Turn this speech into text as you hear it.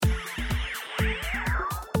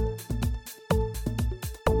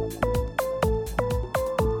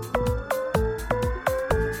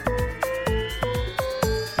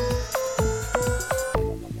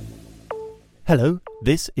Hello,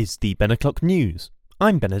 this is the thebenoclocknews.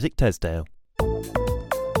 I'm Benedict Esdale.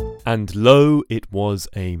 And lo, it was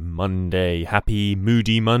a Monday. Happy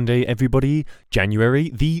Moody Monday, everybody. January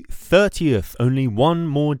the 30th. Only one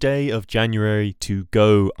more day of January to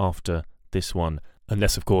go after this one.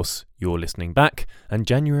 Unless, of course, you're listening back, and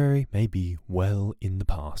January may be well in the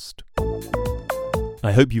past.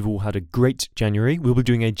 I hope you've all had a great January. We'll be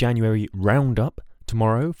doing a January roundup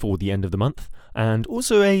tomorrow for the end of the month, and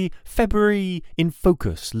also a February in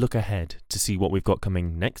focus look ahead to see what we've got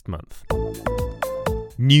coming next month.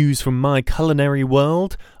 News from my culinary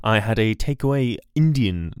world. I had a takeaway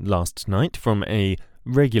Indian last night from a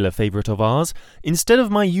regular favourite of ours. Instead of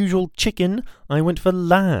my usual chicken, I went for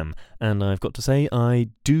lamb, and I've got to say I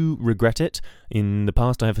do regret it. In the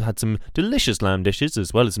past I have had some delicious lamb dishes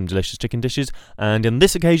as well as some delicious chicken dishes, and on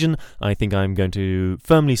this occasion I think I'm going to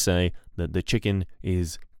firmly say that the chicken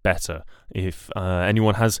is better. If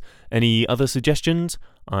anyone has any other suggestions,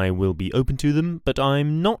 I will be open to them, but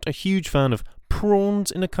I'm not a huge fan of prawns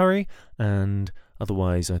in a curry, and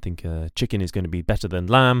otherwise I think chicken is going to be better than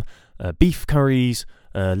lamb. Beef curries,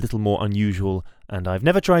 a little more unusual, and I've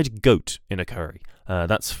never tried goat in a curry.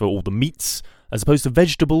 That's for all the meats. As opposed to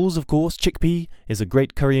vegetables, of course, chickpea is a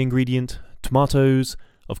great curry ingredient. Tomatoes,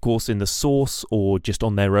 of course, in the sauce or just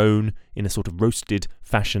on their own in a sort of roasted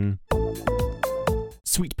fashion.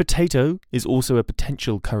 Sweet potato is also a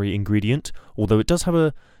potential curry ingredient, although it does have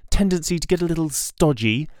a tendency to get a little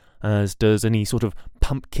stodgy, as does any sort of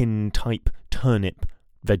pumpkin-type turnip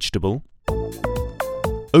vegetable.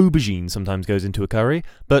 Aubergine sometimes goes into a curry,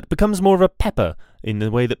 but becomes more of a pepper in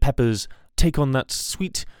the way that peppers take on that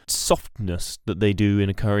sweet softness that they do in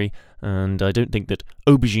a curry, and I don't think that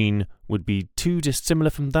aubergine would be too dissimilar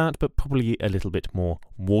from that, but probably a little bit more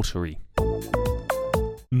watery.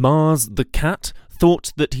 Mars the cat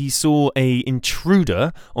thought that he saw an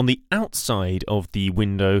intruder on the outside of the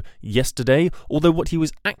window yesterday, although what he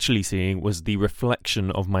was actually seeing was the reflection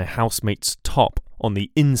of my housemate's top on the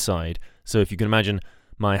inside. So if you can imagine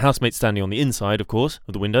my housemate standing on the inside, of course,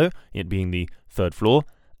 of the window, it being the third floor,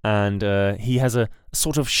 and he has a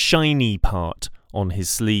sort of shiny part on his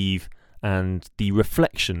sleeve, and the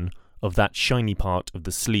reflection of that shiny part of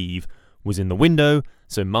the sleeve was in the window,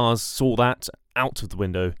 so Mars saw that out of the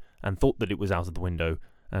window and thought that it was out of the window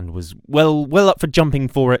and was well up for jumping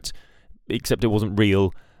for it, except it wasn't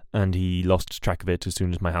real, and he lost track of it as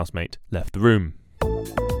soon as my housemate left the room.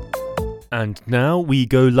 And now we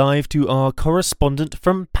go live to our correspondent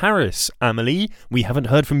from Paris. Amélie, we haven't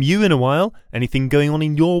heard from you in a while. Anything going on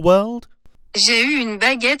in your world? J'ai eu une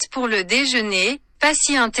baguette pour le déjeuner, pas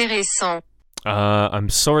si intéressant. I'm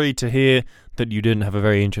sorry to hear that you didn't have a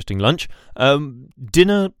very interesting lunch.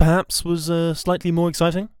 Dinner, perhaps, was slightly more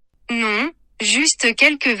exciting? Non, juste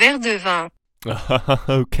quelques verres de vin.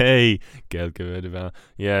 Okay, quelques verres de vin.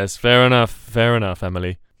 Yes, fair enough,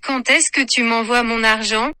 Amélie. Quand est-ce que tu m'envoies mon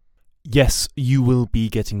argent? Yes, you will be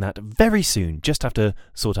getting that very soon. Just have to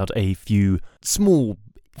sort out a few small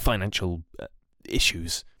financial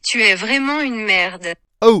issues. Tu es vraiment une merde.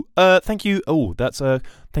 Oh, thank you. Oh, that's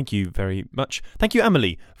thank you very much. Thank you,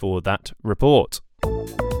 Amélie, for that report.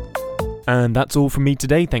 And that's all from me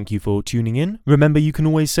today. Thank you for tuning in. Remember, you can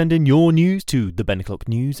always send in your news to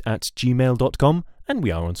thebenoclocknews@gmail.com, and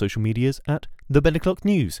we are on social medias at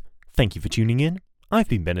thebenoclocknews. Thank you for tuning in. I've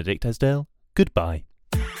been Benedict Esdale. Goodbye.